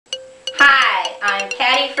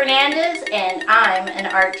Patty Fernandez and I'm an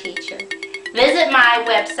art teacher. Visit my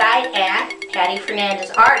website at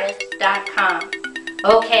pattyfernandezartist.com.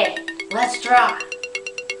 Okay, let's draw.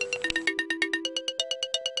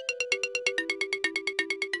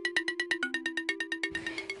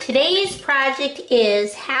 Today's project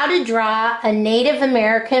is how to draw a Native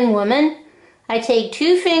American woman. I take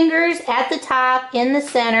 2 fingers at the top in the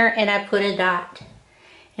center and I put a dot.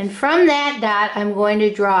 And from that dot I'm going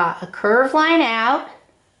to draw a curved line out,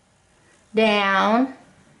 down,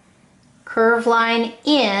 curved line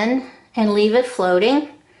in, and leave it floating.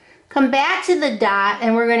 Come back to the dot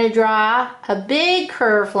and we're going to draw a big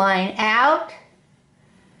curved line out,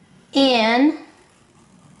 in,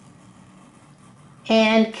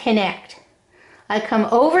 and connect. I come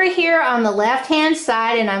over here on the left hand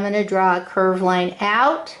side and I'm going to draw a curved line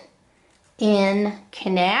out, in,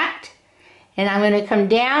 connect. And I'm going to come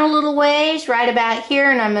down a little ways right about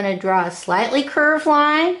here and I'm going to draw a slightly curved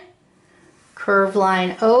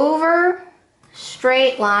line over,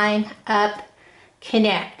 straight line, up,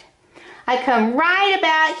 connect. I come right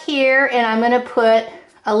about here and I'm going to put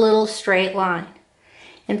a little straight line.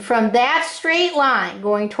 And from that straight line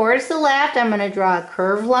going towards the left, I'm going to draw a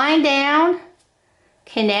curved line down,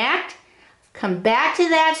 connect, come back to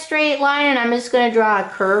that straight line and I'm just going to draw a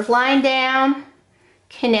curved line down,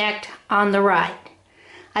 connect on the right.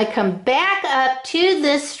 I come back up to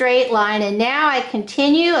this straight line and now I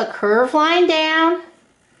continue a curved line down,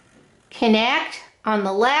 connect on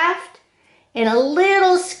the left, and a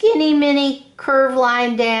little skinny mini curved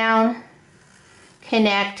line down,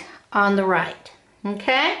 connect on the right.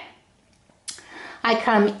 Okay? I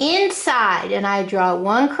come inside and I draw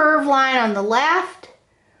 1 curved line on the left,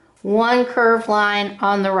 1 curved line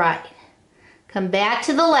on the right. Come back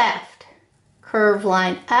to the left, curved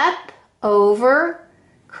line up, over,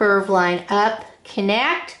 curved line up,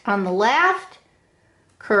 connect on the left,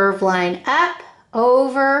 curved line up,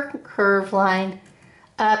 over, curved line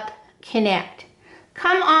up, connect.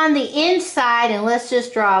 Come on the inside and let's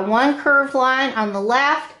just draw 1 curved line on the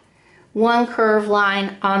left, 1 curved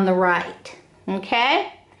line on the right.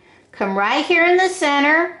 Okay? Come right here in the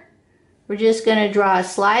center. We're just going to draw a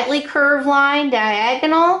slightly curved line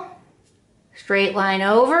diagonal, straight line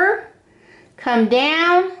over, come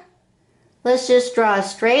down. Let's just draw a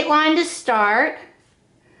straight line to start.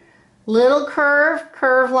 Little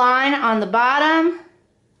curved line on the bottom,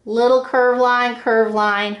 little curved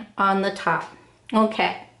line on the top.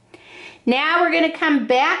 Okay. Now we're going to come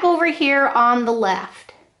back over here on the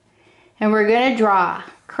left and we're going to draw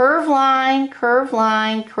curved line, curved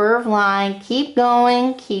line, curved line, keep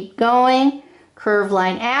going, curved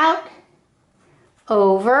line out,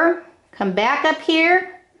 over, come back up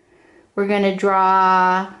here. We're going to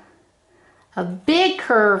draw a big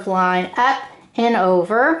curved line up and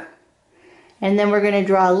over, and then we're going to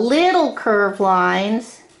draw little curved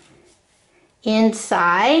lines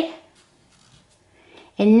inside.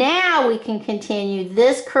 And now we can continue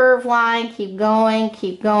this curved line, keep going,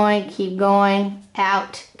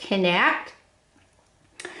 out, connect.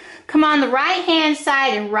 Come on the right hand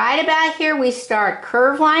side and right about here we start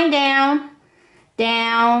curved line down,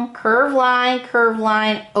 curved line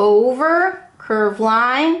over, curved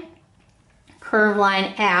line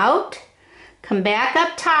out, come back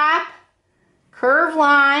up top, curved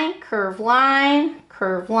line,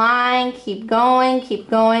 keep going,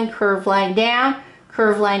 curved line down,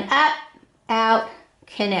 curved line up, out,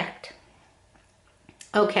 connect.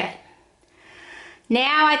 Okay.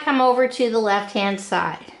 Now I come over to the left hand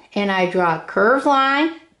side and I draw a curved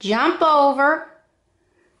line, jump over,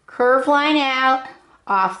 curved line out,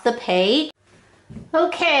 off the page.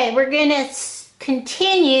 Okay, we're going to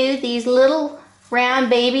continue these little round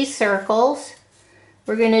baby circles.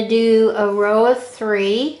 We're going to do a row of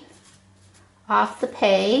 3 off the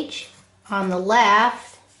page on the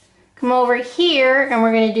left. Come over here and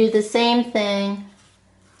we're going to do the same thing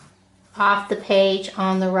off the page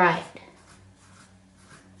on the right.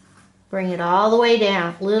 Bring it all the way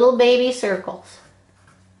down, little baby circles.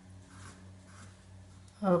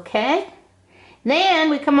 Okay. Then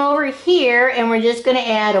we come over here and we're just going to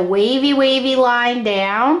add a wavy line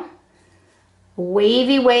down, a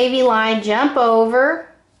wavy line, jump over,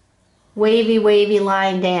 wavy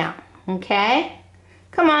line down. Okay?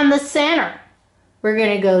 Come on the center. We're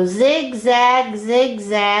going to go zigzag,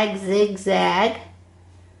 zigzag, zigzag.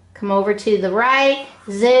 Come over to the right,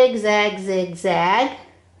 zigzag, zigzag.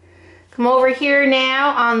 Come over here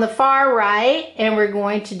now on the far right and we're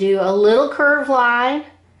going to do a little curved line,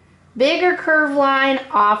 bigger curved line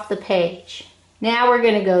off the page. Now we're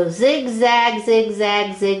going to go zigzag,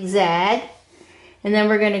 zigzag, zigzag. And then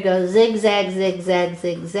we're going to go zigzag, zigzag,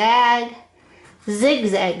 zigzag.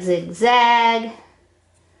 zigzag, zigzag,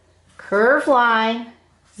 curved line,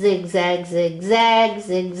 zigzag, zigzag,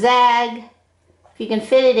 zigzag. If you can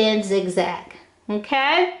fit it in, zigzag.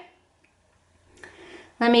 Okay?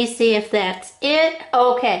 Let me see if that's it.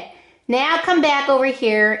 Okay. Now come back over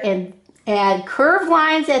here and add curved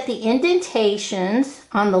lines at the indentations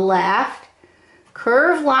on the left,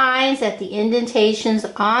 curved lines at the indentations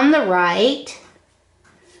on the right.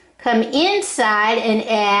 Come inside and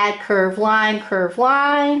add curved line, curved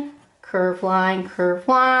line, curved line, curved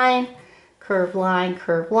line, curved line,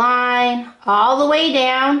 curved line, all the way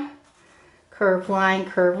down. Curved line,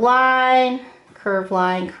 curved line, curved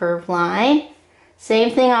line, curved line.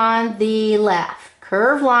 Same thing on the left.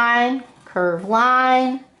 Curved line, curved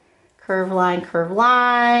line, curved line, curved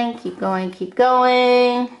line. Keep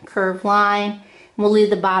going, curved line. We'll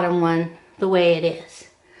leave the bottom one the way it is.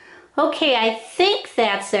 Okay, I think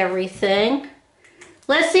that's everything.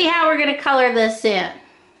 Let's see how we're going to color this in.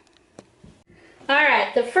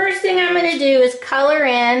 Alright, the first thing I'm going to do is color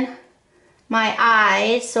in my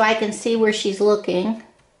eyes so I can see where she's looking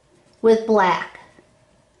with black.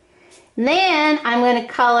 And then I'm going to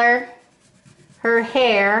color her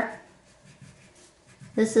hair.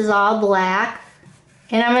 This is all black.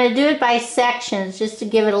 And I'm going to do it by sections just to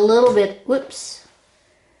give it a little bit. Whoops.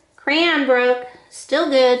 Crayon broke. Still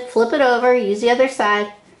good. Flip it over. Use the other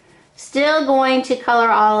side. Still going to color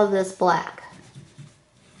all of this black.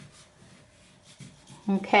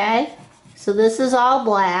 Okay. So this is all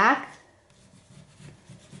black.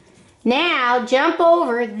 Now jump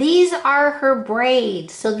over. These are her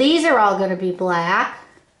braids. So these are all going to be black.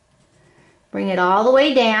 Bring it all the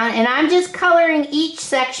way down. And I'm just coloring each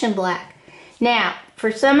section black. Now,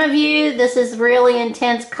 for some of you, this is really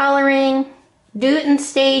intense coloring. Do it in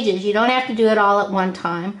stages. You don't have to do it all at one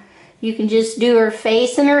time. You can just do her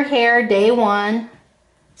face and her hair day one,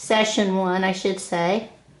 session one, I should say.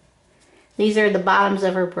 These are the bottoms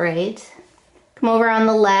of her braids. Come over on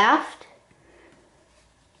the left.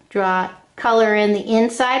 Draw, color in the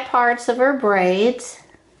inside parts of her braids.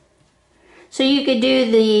 So you could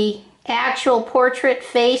do the actual portrait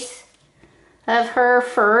face of her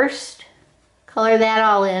first. Color that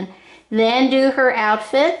all in. Then do her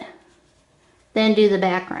outfit. Then do the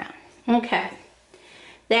background. Okay.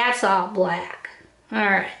 That's all black.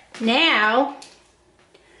 Alright. Now,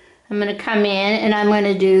 I'm going to come in and I'm going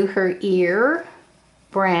to do her ear,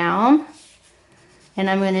 brown. And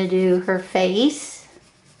I'm going to do her face,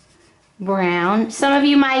 brown. Some of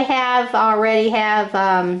you might already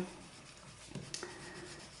have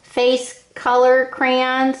face color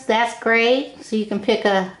crayons. That's great. So you can pick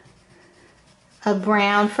a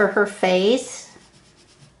brown for her face.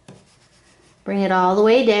 Bring it all the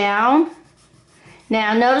way down.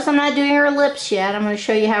 Now notice I'm not doing her lips yet. I'm going to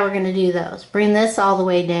show you how we're going to do those. Bring this all the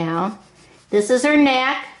way down. This is her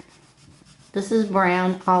neck. This is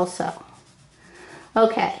brown also.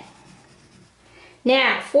 Okay.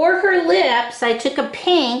 Now for her lips, I took a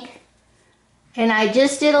pink and I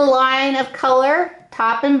just did a line of color,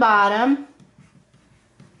 top and bottom.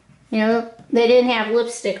 You know, they didn't have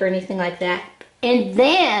lipstick or anything like that. And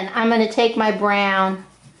then I'm going to take my brown,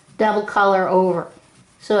 double color over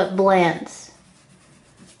so it blends.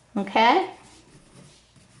 Okay?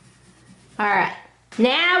 Alright.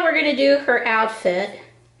 Now we're going to do her outfit.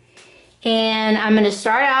 And I'm going to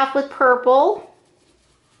start off with purple.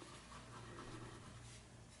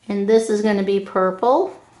 And this is going to be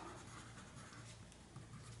purple.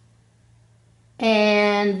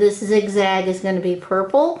 And this zigzag is going to be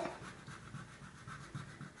purple.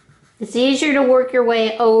 It's easier to work your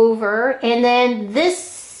way over. And then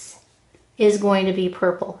this is going to be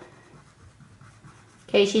purple.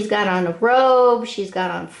 Okay, she's got on a robe, she's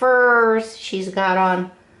got on furs, she's got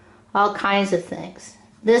on all kinds of things.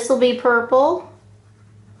 This will be purple.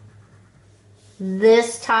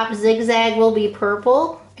 This top zigzag will be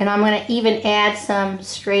purple. And I'm going to even add some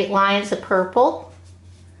straight lines of purple.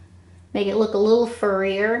 Make it look a little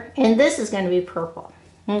furrier. And this is going to be purple.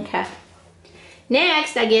 Okay.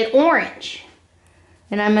 Next, I get orange.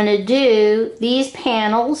 And I'm going to do these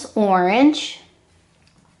panels orange.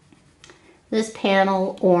 This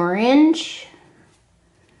panel orange.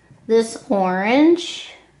 This orange.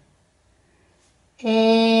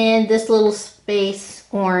 And this little space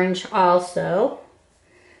orange also.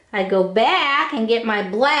 I go back and get my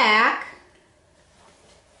black.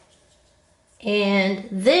 And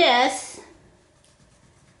this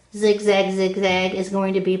zigzag zigzag is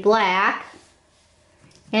going to be black.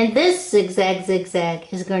 And this zigzag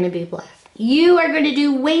zigzag is going to be black. You are going to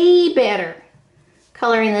do way better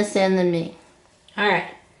coloring this in than me.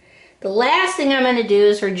 Alright. The last thing I'm going to do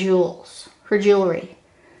is her jewels. Her jewelry.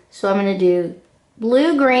 So I'm going to do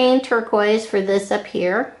blue, green, turquoise for this up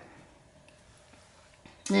here.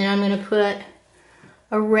 And I'm going to put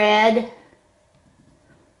a red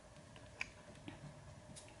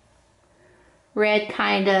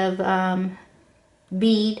kind of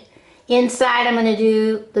bead. Inside I'm going to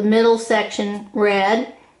do the middle section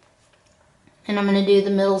red. And I'm going to do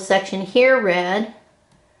the middle section here red.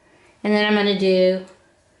 And then I'm going to do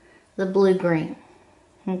the blue-green.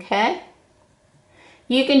 Okay?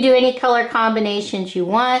 You can do any color combinations you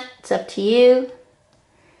want. It's up to you.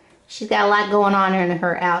 She's got a lot going on in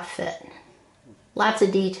her outfit. Lots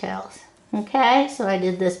of details. Okay? So I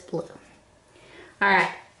did this blue.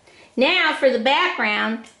 Alright. Now for the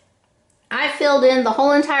background, I filled in the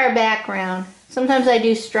whole entire background. Sometimes I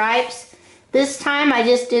do stripes. This time I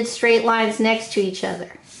just did straight lines next to each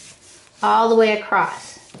other. All the way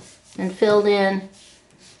across. And filled in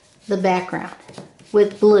the background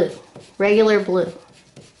with blue. Regular blue.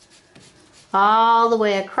 All the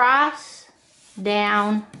way across,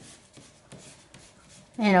 down,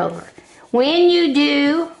 and over. When you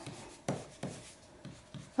do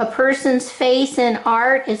a person's face in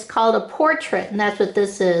art, it's called a portrait, and that's what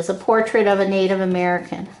this is, a portrait of a Native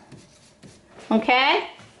American. Okay?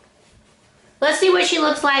 Let's see what she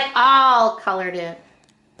looks like all colored in.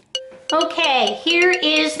 Okay, here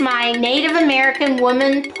is my Native American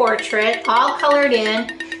woman portrait, all colored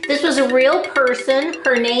in. This was a real person.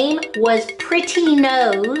 Her name was Pretty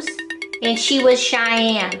Nose, and she was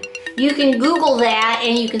Cheyenne. You can Google that,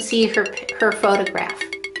 and you can see her photograph.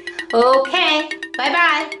 Okay,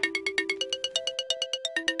 bye-bye.